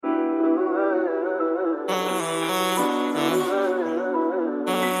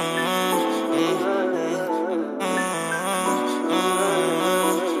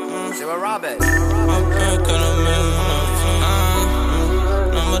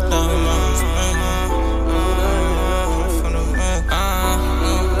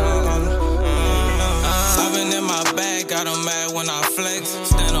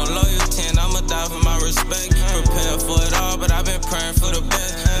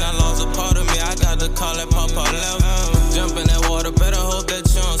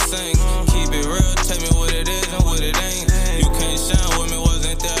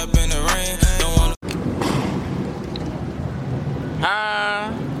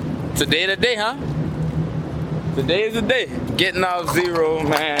Today the day, huh? Today is the day. Getting off zero,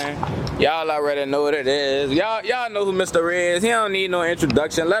 man. Y'all already know what it is. Y'all know who Mr. Ray is. He don't need no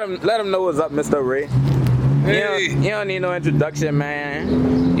introduction. Let him know what's up, Mr. Ray. Hey. You don't need no introduction,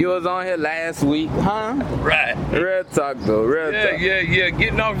 man. You was on here last week, huh? Right. Real talk, though. Real talk. Yeah.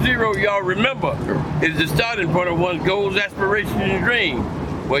 Getting off zero, y'all remember, is the starting point of one's goals, aspirations, and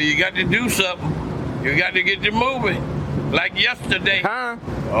dream. Well, you got to do something. You got to get to moving. Like yesterday. Huh?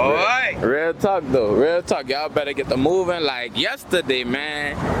 All right. Real talk, though. Real talk. Y'all better get to moving like yesterday,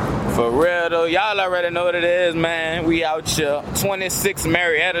 man. For real, though. Y'all already know what it is, man. We out here. 26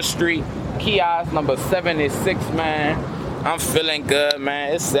 Marietta Street. Kiosk number 76, man. I'm feeling good,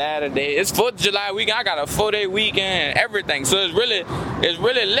 man. It's Saturday. It's 4th of July weekend. I got a 4-day weekend, everything. So it's really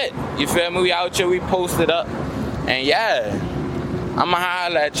lit. You feel me? We out here, we posted up. And yeah, I'ma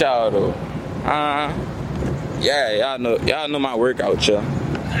holler at y'all though. Yeah, y'all know my workout, y'all.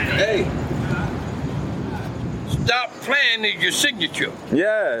 Hey. Stop playing is your signature.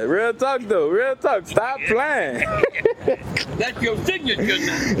 Yeah, real talk though. Real talk. Stop playing. That's your signature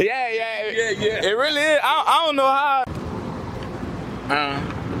now. Yeah. It really is. I don't know how.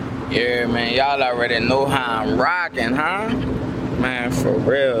 Yeah, man. Y'all already know how I'm rocking, huh? Man, for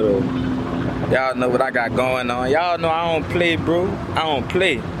real though. Y'all know what I got going on. Y'all know I don't play, bro. I don't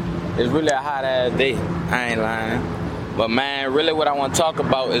play. It's really a hot ass day. I ain't lying. But man, really what I want to talk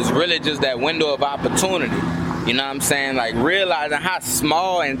about is really just that window of opportunity. You know what I'm saying? Like realizing how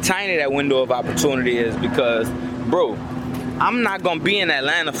small and tiny that window of opportunity is because, bro, I'm not going to be in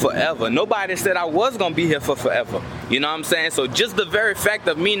Atlanta forever. Nobody said I was going to be here for forever. You know what I'm saying? So just the very fact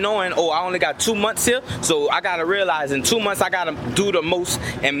of me knowing, I only got 2 months here, so I got to realize in 2 months I got to do the most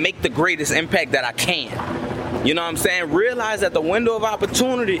and make the greatest impact that I can. You know what I'm saying? Realize that the window of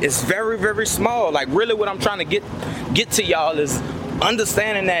opportunity is very, very small. Like really what I'm trying to get to y'all is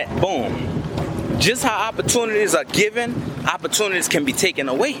understanding that, boom, just how opportunities are given, opportunities can be taken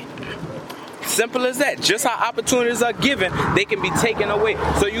away. Simple as that. Just how opportunities are given, they can be taken away.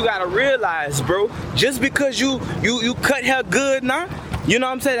 So you gotta realize, bro, just because you cut hair good now, you know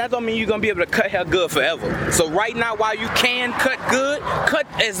what I'm saying? That don't mean you're gonna be able to cut hair good forever. So right now, while you can cut good, cut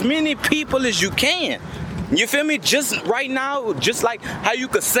as many people as you can. You feel me? Just right now, just like how you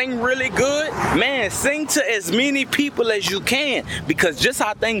could sing really good, man, sing to as many people as you can. Because just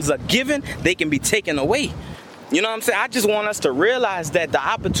how things are given, they can be taken away. You know what I'm saying? I just want us to realize that the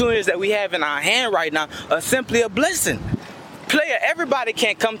opportunities that we have in our hand right now are simply a blessing. Player, everybody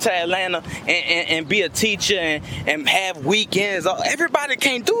can't come to Atlanta and be a teacher and have weekends. Everybody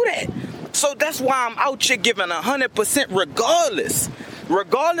can't do that. So that's why I'm out here giving 100% regardless.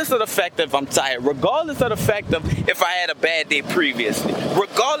 Regardless of the fact if I'm tired, regardless of the fact of if I had a bad day previously,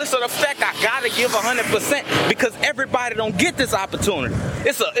 regardless of the fact I gotta give 100% because everybody don't get this opportunity.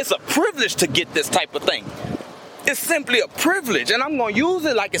 It's a privilege to get this type of thing. It's simply a privilege, and I'm gonna use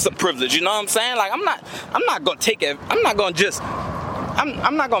it like it's a privilege. You know what I'm saying? Like I'm not gonna take it. I'm not gonna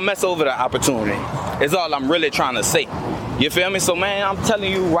mess over the opportunity. Is all I'm really trying to say. You feel me? So, man, I'm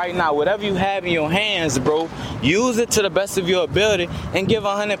telling you right now, whatever you have in your hands, bro, use it to the best of your ability and give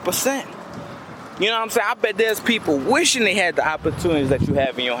 100%. You know what I'm saying? I bet there's people wishing they had the opportunities that you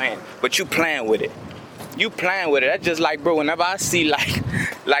have in your hand, but you playing with it. You playing with it. That's just like, bro, whenever I see,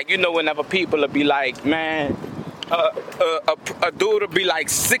 whenever people will be like, man, a dude will be like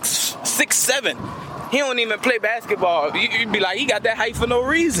 6'7". He don't even play basketball. You'd be like, he got that height for no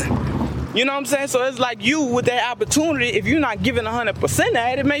reason. You know what I'm saying? So it's like you with that opportunity, if you're not giving 100%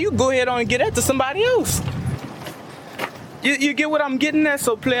 at it, man, you go ahead on and get that to somebody else. You get what I'm getting at?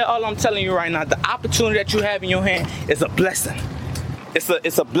 So player, all I'm telling you right now, the opportunity that you have in your hand is a blessing.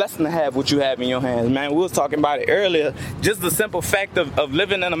 It's a blessing to have what you have in your hands, man. We was talking about it earlier. Just the simple fact of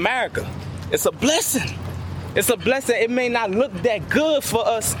living in America. It's a blessing. It's a blessing. It may not look that good for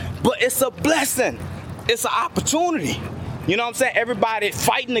us, but it's a blessing. It's an opportunity. You know what I'm saying? Everybody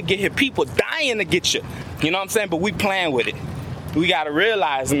fighting to get here. People dying to get you. You know what I'm saying? But we playing with it. We got to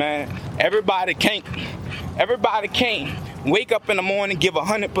realize, man, everybody can't wake up in the morning, give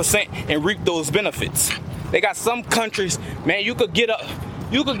 100% and reap those benefits. They got some countries, man, you could get up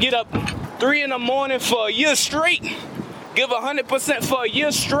 3 in the morning for a year straight. Give 100% for a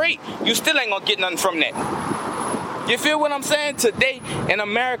year straight. You still ain't going to get nothing from that. You feel what I'm saying? Today in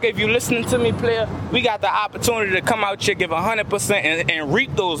America, if you're listening to me, player, we got the opportunity to come out here, give 100% and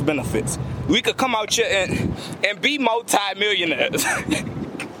reap those benefits. We could come out here and be multi-millionaires.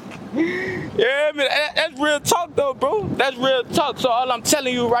 Yeah, man, that's real talk though, bro. That's real talk. So all I'm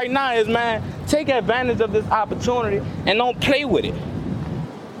telling you right now is, man, take advantage of this opportunity and don't play with it.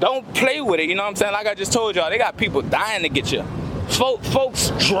 Don't play with it, you know what I'm saying? Like I just told y'all, they got people dying to get you.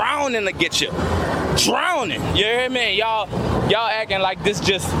 Folks drowning to get you. Drowning. You hear me? Y'all acting like this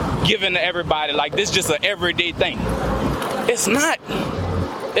just given to everybody, like this just an everyday thing. It's not.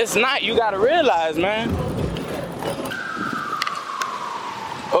 It's not. You gotta realize, man.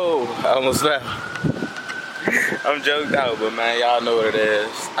 Oh, I almost left. I'm joked out, but man, y'all know what it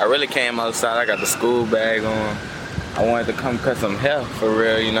is. I really came outside. I got the school bag on. I wanted to come cut some hair for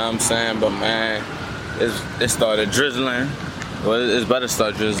real, you know what I'm saying? But man, it started drizzling. Well, it's about to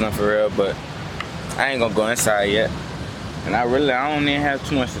start drizzling for real, but I ain't gonna go inside yet. And I don't even have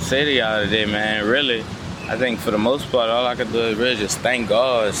too much to say to y'all today, man. Really, I think for the most part, all I can do is really just thank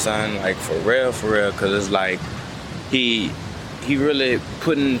God, son, like for real, because it's like he really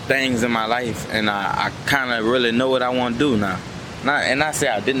putting things in my life, and I kind of really know what I want to do now. Not say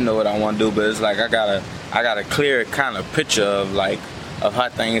I didn't know what I want to do, but it's like I got a clear kind of picture of how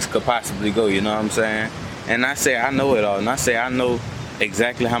things could possibly go. You know what I'm saying? And I say I know it all, and I say I know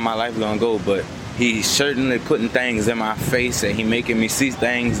exactly how my life gonna go, but he's certainly putting things in my face, and he making me see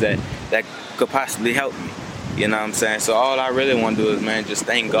things that could possibly help me. You know what I'm saying? So all I really want to do is, man, just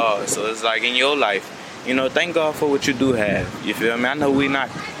thank God. So it's like in your life, you know, thank God for what you do have. You feel me? I know we not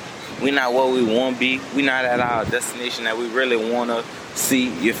what we want to be. We not at our destination that we really want to see.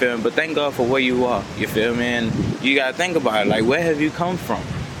 You feel me? But thank God for where you are. You feel me? And you gotta think about it. Like, where have you come from?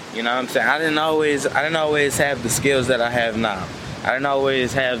 You know what I'm saying? I didn't always have the skills that I have now. I didn't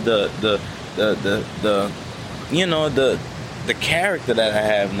always have the character that I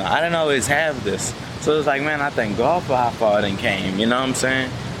have now. I didn't always have this. So it's like, man, I thank God for how far I done came. You know what I'm saying?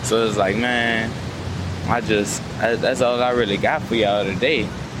 So it's like, man, that's all I really got for y'all today.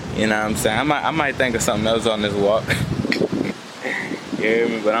 You know what I'm saying? I might think of something else on this walk. You hear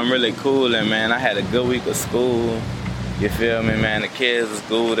me? But I'm really cool, and man, I had a good week of school. You feel me, man? The kids was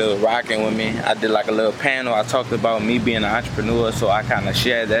cool. They were rocking with me. I did like a little panel. I talked about me being an entrepreneur, so I kind of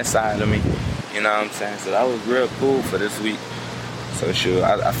shared that side of me. You know what I'm saying? So that was real cool for this week. So sure,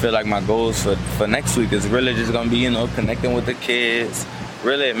 I feel like my goals for next week is really just going to be, you know, connecting with the kids,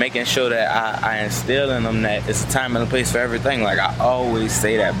 really making sure that I instill in them that it's a time and a place for everything. Like, I always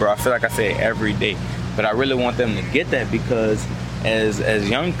say that, bro. I feel like I say it every day. But I really want them to get that, because as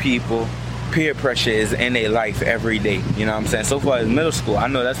young people, peer pressure is in their life every day. You know what I'm saying? So far as middle school, I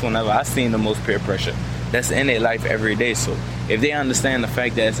know that's whenever I've seen the most peer pressure. That's in their life every day. So if they understand the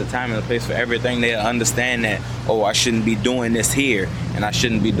fact that it's a time and a place for everything, they'll understand that, oh, I shouldn't be doing this here and I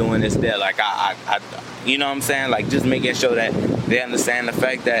shouldn't be doing this there. Like, I you know what I'm saying? Like, just making sure that they understand the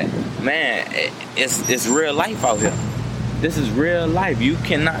fact that, man, it's real life out here. This is real life. You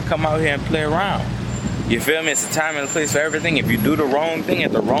cannot come out here and play around. You feel me? It's a time and a place for everything. If you do the wrong thing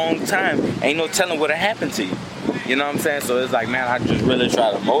at the wrong time, ain't no telling what'll happen to you. You know what I'm saying? So it's like, man, I just really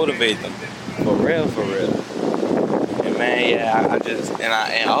try to motivate them. For real. And man, yeah,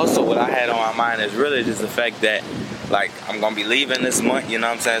 and also what I had on my mind is really just the fact that, like, I'm gonna be leaving this month. You know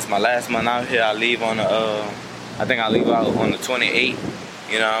what I'm saying? It's my last month out here. I leave on I think I leave out on the 28th.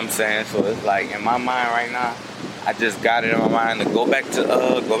 You know what I'm saying? So it's like, in my mind right now, I just got it in my mind to go back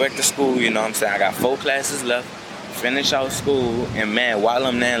to school. You know what I'm saying? I got 4 classes left, finish out school, and man, while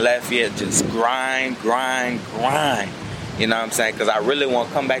I'm there in Lafayette, just grind. You know what I'm saying? Because I really want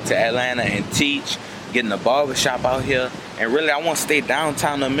to come back to Atlanta and teach, get in a barbershop out here, and really I want to stay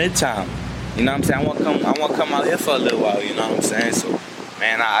downtown or midtown. You know what I'm saying? I want to come out here for a little while. You know what I'm saying? So,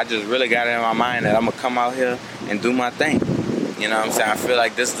 man, I just really got it in my mind that I'm gonna come out here and do my thing. You know what I'm saying? I feel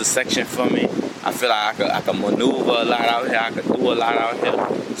like this is the section for me. I feel like I can maneuver a lot out here. I can do a lot out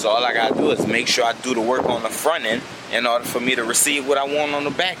here. So all I gotta do is make sure I do the work on the front end in order for me to receive what I want on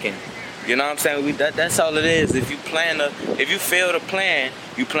the back end. You know what I'm saying? That's all it is. If you fail to plan,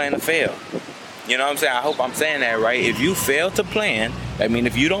 you plan to fail. You know what I'm saying? I hope I'm saying that right. If you fail to plan, I mean,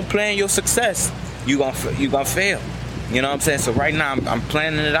 if you don't plan your success, you gonna fail. You know what I'm saying? So right now I'm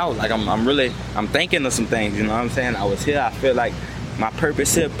planning it out. Like I'm thinking of some things. You know what I'm saying? I was here. I feel like my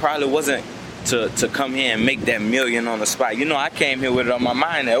purpose here probably wasn't to come here and make that million on the spot. You know, I came here with it on my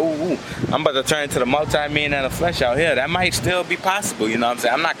mind that, I'm about to turn into the multi-millionaire flesh out here. That might still be possible, you know what I'm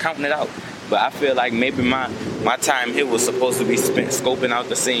saying? I'm not counting it out. But I feel like maybe my time here was supposed to be spent scoping out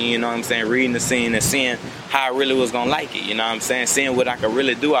the scene, you know what I'm saying? Reading the scene and seeing how I really was going to like it, you know what I'm saying? Seeing what I could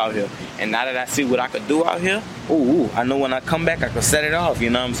really do out here. And now that I see what I could do out here, I know when I come back, I can set it off, you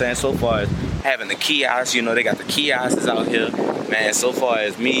know what I'm saying? So far as having the kiosks, you know, they got the kiosks out here. Man, so far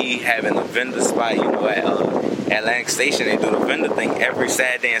as me having a vendor spot, you know, at Atlantic Station, they do the vendor thing every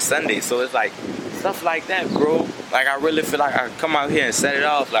Saturday and Sunday. So it's like stuff like that, bro. Like, I really feel like I could come out here and set it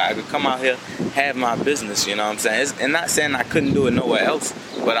off. Like, I could come out here, have my business, you know what I'm saying? And not saying I couldn't do it nowhere else,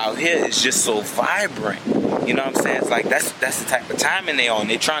 but out here it's just so vibrant. You know what I'm saying? It's like that's the type of timing they on.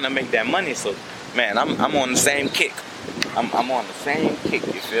 They trying to make that money. So, man, I'm on the same kick. I'm on the same kick,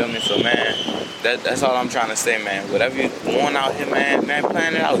 you feel me? So, man, that's all I'm trying to say, man. Whatever you want out here, man,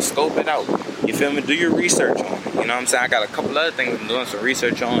 plan it out, scope it out. You feel me? Do your research on it. You know what I'm saying? I got a couple other things I'm doing some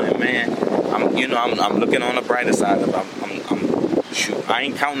research on, and man, I'm looking on the brighter side of it. Shoot, I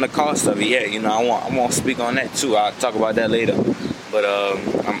ain't counting the cost of it yet. You know, I want to speak on that too. I'll talk about that later. But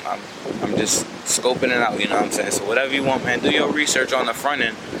I'm just scoping it out. You know what I'm saying? So whatever you want, man, do your research on the front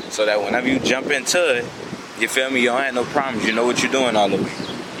end, so that whenever you jump into it, you feel me, you don't have no problems. You know what you're doing all the way.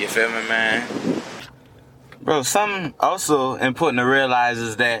 You feel me, man? Bro, something also important to realize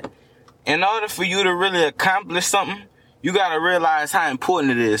is that in order for you to really accomplish something, you got to realize how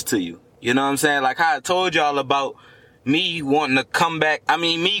important it is to you. You know what I'm saying? Like how I told y'all about me wanting to come back. I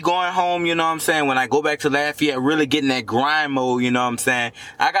mean, me going home, you know what I'm saying? When I go back to Lafayette, really getting that grind mode, you know what I'm saying?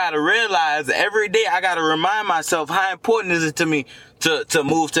 I got to realize every day I got to remind myself how important is it to me to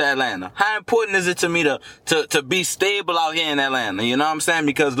move to Atlanta? How important is it to me to be stable out here in Atlanta? You know what I'm saying?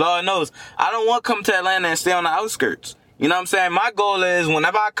 Because Lord knows, I don't want to come to Atlanta and stay on the outskirts. You know what I'm saying? My goal is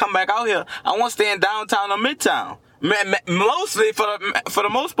whenever I come back out here, I want to stay in downtown or midtown. Mostly, for the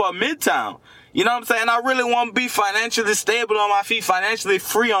most part, midtown. You know what I'm saying? I really want to be financially stable on my feet, financially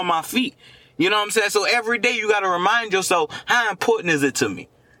free on my feet. You know what I'm saying? So every day you got to remind yourself, how important is it to me?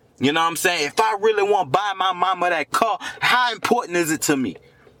 You know what I'm saying? If I really want to buy my mama that car, how important is it to me?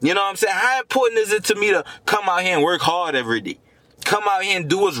 You know what I'm saying? How important is it to me to come out here and work hard every day? Come out here and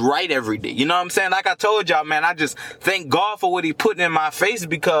do what's right every day. You know what I'm saying? Like I told y'all, man, I just thank God for what he put in my face,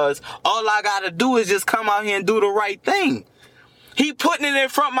 because all I got to do is just come out here and do the right thing. He putting it in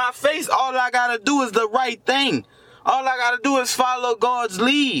front of my face. All I got to do is the right thing. All I got to do is follow God's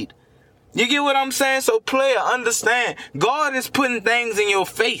lead. You get what I'm saying? So player, understand, God is putting things in your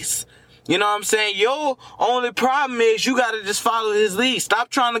face. You know what I'm saying? Your only problem is you got to just follow his lead. Stop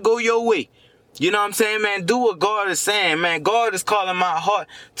trying to go your way. You know what I'm saying, man? Do what God is saying, man. God is calling my heart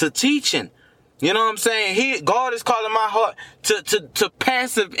to teaching. You know what I'm saying? God is calling my heart to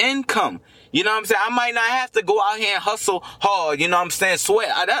passive income. You know what I'm saying? I might not have to go out here and hustle hard. You know what I'm saying? Sweat.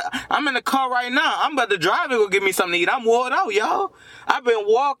 I'm in the car right now. I'm about to drive to go get me something to eat. I'm wore out, y'all. I've been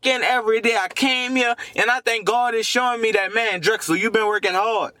walking every day. I came here, and I think God is showing me that, man, Drexel, you've been working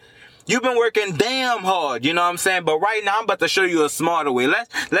hard. You've been working damn hard, you know what I'm saying? But right now, I'm about to show you a smarter way.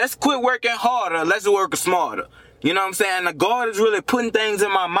 Let's quit working harder. Let's work smarter. You know what I'm saying? And God is really putting things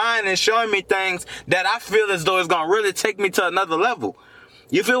in my mind and showing me things that I feel as though it's going to really take me to another level.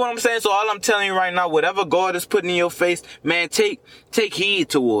 You feel what I'm saying? So all I'm telling you right now, whatever God is putting in your face, man, take heed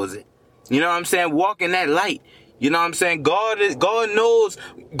towards it. You know what I'm saying? Walk in that light. You know what I'm saying? God knew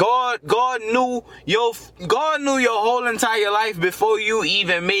your whole entire life before you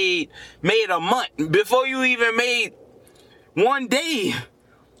even made a month, before you even made one day.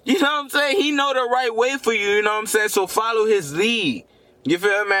 You know what I'm saying? He know the right way for you, you know what I'm saying? So follow his lead. You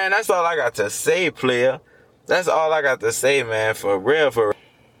feel, man? That's all I got to say, player. That's all I got to say, man. For real. For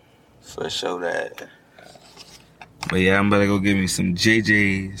sure that. But yeah, I'm about to go get me some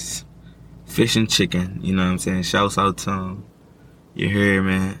JJ's fish and chicken. You know what I'm saying? Shouts out to him. You hear,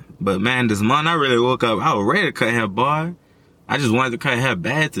 man? But man, this morning I really woke up. I was ready to cut hair, boy. I just wanted to cut hair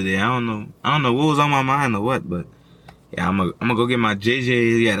bad today. I don't know what was on my mind or what, but yeah, I'm gonna go get my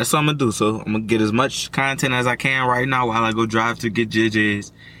JJ's. Yeah, that's what I'm gonna do. So I'm gonna get as much content as I can right now while I go drive to get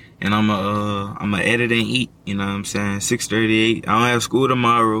JJ's. And I'm gonna edit and eat, you know what I'm saying? 6:38. I don't have school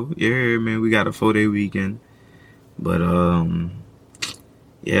tomorrow. You hear me? We got a 4-day weekend. But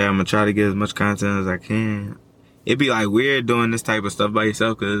yeah, I'm gonna try to get as much content as I can. It'd be like weird doing this type of stuff by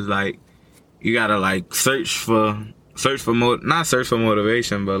yourself, cause like you gotta like not search for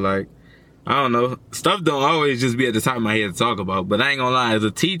motivation, but like I don't know, stuff don't always just be at the top of my head to talk about. But I ain't gonna lie, as a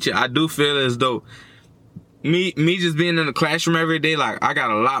teacher, I do feel as though me just being in the classroom every day, like I got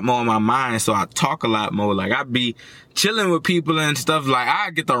a lot more on my mind, so I talk a lot more. Like I be chilling with people and stuff, like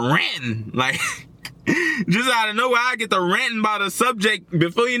I get the ranting, like just out of nowhere I get the ranting about a subject.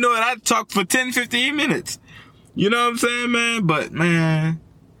 Before you know it, I talk for 10-15 minutes. You know what I'm saying, man? But man,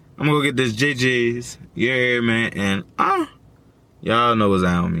 I'm gonna go get this JJ's, yeah, man, and y'all know what's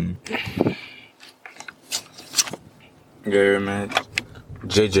on me. Yeah, man,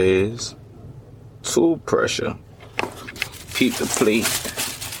 JJ's. Full pressure. Peep the plate.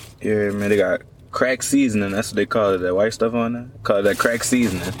 Yeah, man, they got crack seasoning. That's what they call it. That white stuff on there. Call it that crack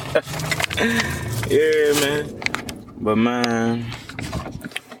seasoning. Yeah, man. But man,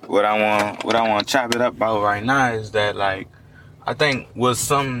 what I want to chop it up about right now is that, like, I think what's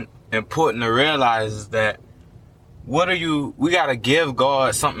something important to realize is that we gotta give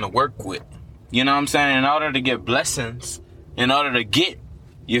God something to work with. You know what I'm saying? In order to get blessings, in order to get,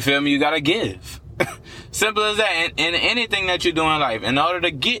 you feel me? You gotta give. Simple as that. In anything that you do in life, in order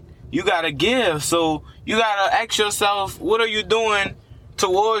to get, you gotta give. So you gotta ask yourself, what are you doing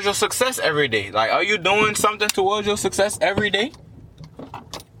towards your success every day? Like, are you doing something towards your success every day?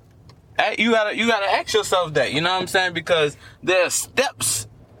 You gotta ask yourself that. You know what I'm saying? Because there are steps.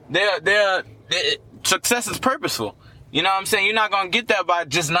 Success is purposeful. You know what I'm saying? You're not gonna get that by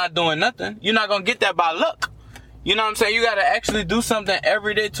just not doing nothing. You're not gonna get that by luck. You know what I'm saying? You gotta actually do something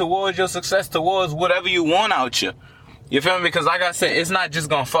every day towards your success, towards whatever you want out here. You feel me? Because like I said, it's not just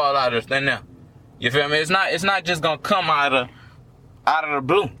gonna fall out of thin air. You feel me? It's not just gonna come out of the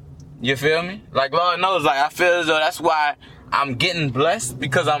blue. You feel me? Like, Lord knows, like, I feel as though that's why I'm getting blessed,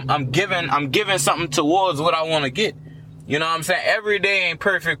 because I'm giving something towards what I want to get. You know what I'm saying? Every day ain't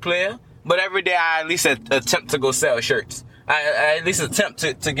perfect, player. But every day I at least attempt to go sell shirts. I at least attempt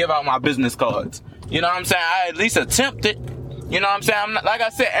to give out my business cards. You know what I'm saying? I at least attempt it. You know what I'm saying? I'm not, like I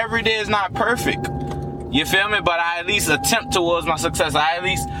said, every day is not perfect. You feel me? But I at least attempt towards my success. I at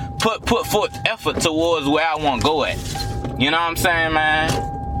least put forth effort towards where I want to go at. You know what I'm saying, man?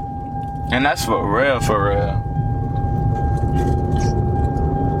 And that's for real, for real.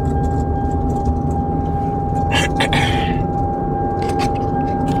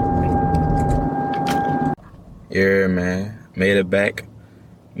 Yeah, man. Made it back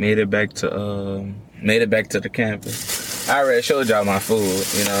to the campus. I already showed y'all my food,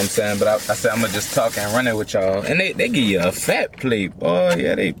 you know what I'm saying? But I said I'm gonna just talk and run it with y'all. And they give you a fat plate, boy.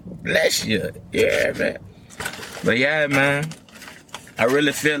 Yeah, they bless you. Yeah, man. But yeah, man. I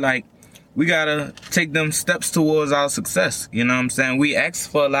really feel like we gotta take them steps towards our success. You know what I'm saying? We ask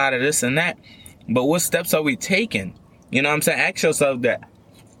for a lot of this and that, but what steps are we taking? You know what I'm saying? Ask yourself that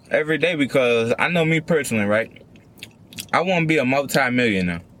every day, because I know me personally, right? I want to be a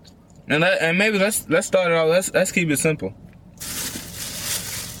multi-millionaire. And maybe let's start it off. Let's keep it simple.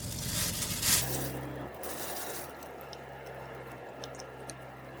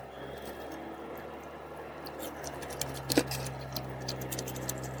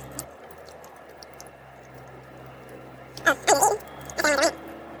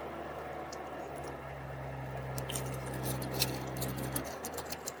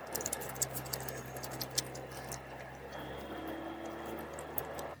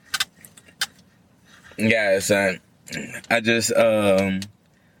 Yeah, son. I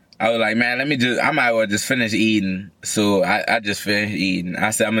was like, man, I might as well just finish eating. So I just finished eating.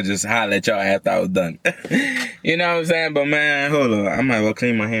 I said, I'm going to just holler at y'all after I was done. You know what I'm saying? But, man, hold on. I might as well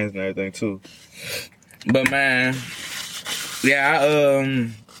clean my hands and everything, too. But, man, yeah,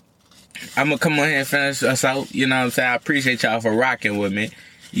 I'm going to come on here and finish us out. You know what I'm saying? I appreciate y'all for rocking with me.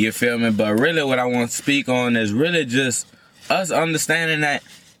 You feel me? But really what I want to speak on is really just us understanding that,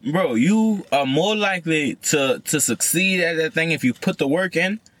 bro, you are more likely to succeed at that thing if you put the work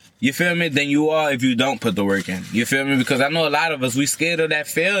in, you feel me, than you are if you don't put the work in. You feel me? Because I know a lot of us, we scared of that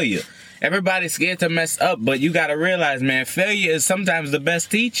failure. Everybody's scared to mess up, but you got to realize, man, failure is sometimes the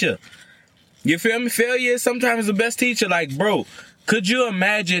best teacher. You feel me? Failure is sometimes the best teacher. Like, bro, could you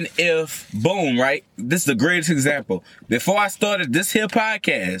imagine if, boom, right? This is the greatest example. Before I started this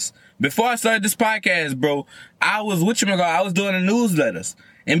podcast, bro, I was doing the newsletters.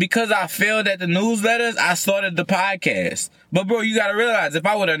 And because I failed at the newsletters, I started the podcast. But bro, you gotta realize, if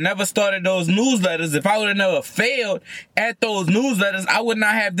I would have never started those newsletters, if I would have never failed at those newsletters, I would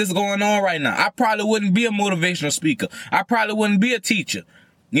not have this going on right now. I probably wouldn't be a motivational speaker. I probably wouldn't be a teacher.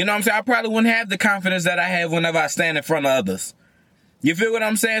 You know what I'm saying? I probably wouldn't have the confidence that I have whenever I stand in front of others. You feel what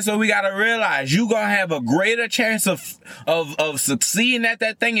I'm saying? So we gotta realize you gonna have a greater chance of succeeding at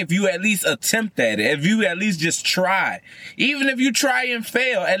that thing if you at least attempt at it. If you at least just try. Even if you try and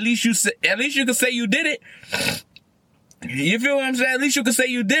fail, at least you can say you did it. You feel what I'm saying? At least you can say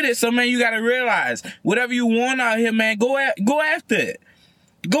you did it. So man, you gotta realize whatever you want out here, man, go after it.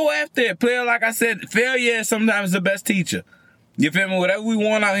 Go after it. Player, like I said, failure is sometimes the best teacher. You feel me? Whatever we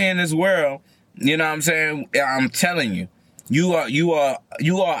want out here in this world, you know what I'm saying? I'm telling you. You are,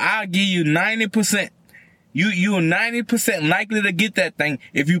 I'll give you 90%. You are 90% likely to get that thing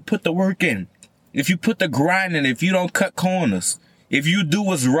if you put the work in. If you put the grind in, if you don't cut corners. If you do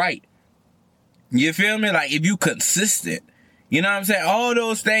what's right. You feel me? Like, if you consistent. You know what I'm saying? All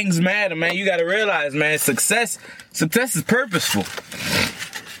those things matter, man. You gotta realize, man, success is purposeful.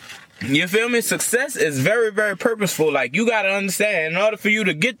 You feel me? Success is very, very purposeful. Like, you gotta understand, in order for you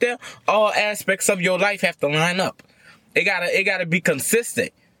to get there, all aspects of your life have to line up. It gotta be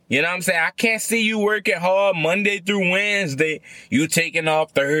consistent. You know what I'm saying? I can't see you working hard Monday through Wednesday. You taking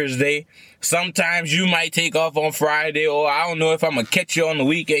off Thursday. Sometimes you might take off on Friday, or I don't know if I'm gonna catch you on the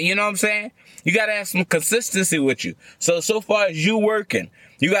weekend. You know what I'm saying? You got to have some consistency with you. So far as you working,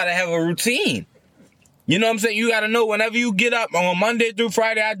 you got to have a routine. You know what I'm saying? You got to know whenever you get up on Monday through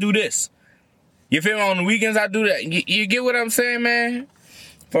Friday, I do this. You feel me? On the weekends, I do that. You get what I'm saying, man?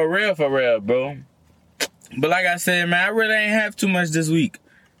 For real, bro. But like I said, man, I really ain't have too much this week.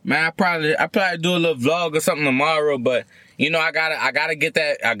 Man, I probably do a little vlog or something tomorrow, but you know, I gotta get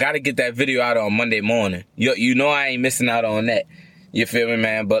that video out on Monday morning. You know I ain't missing out on that. You feel me,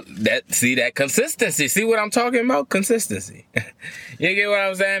 man? But that consistency. See what I'm talking about? Consistency. You get what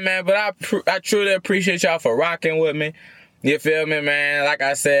I'm saying, man? But I truly appreciate y'all for rocking with me. You feel me, man? Like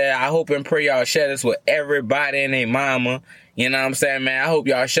I said, I hope and pray y'all share this with everybody and their mama. You know what I'm saying, man? I hope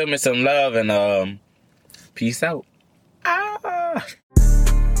y'all show me some love and peace out.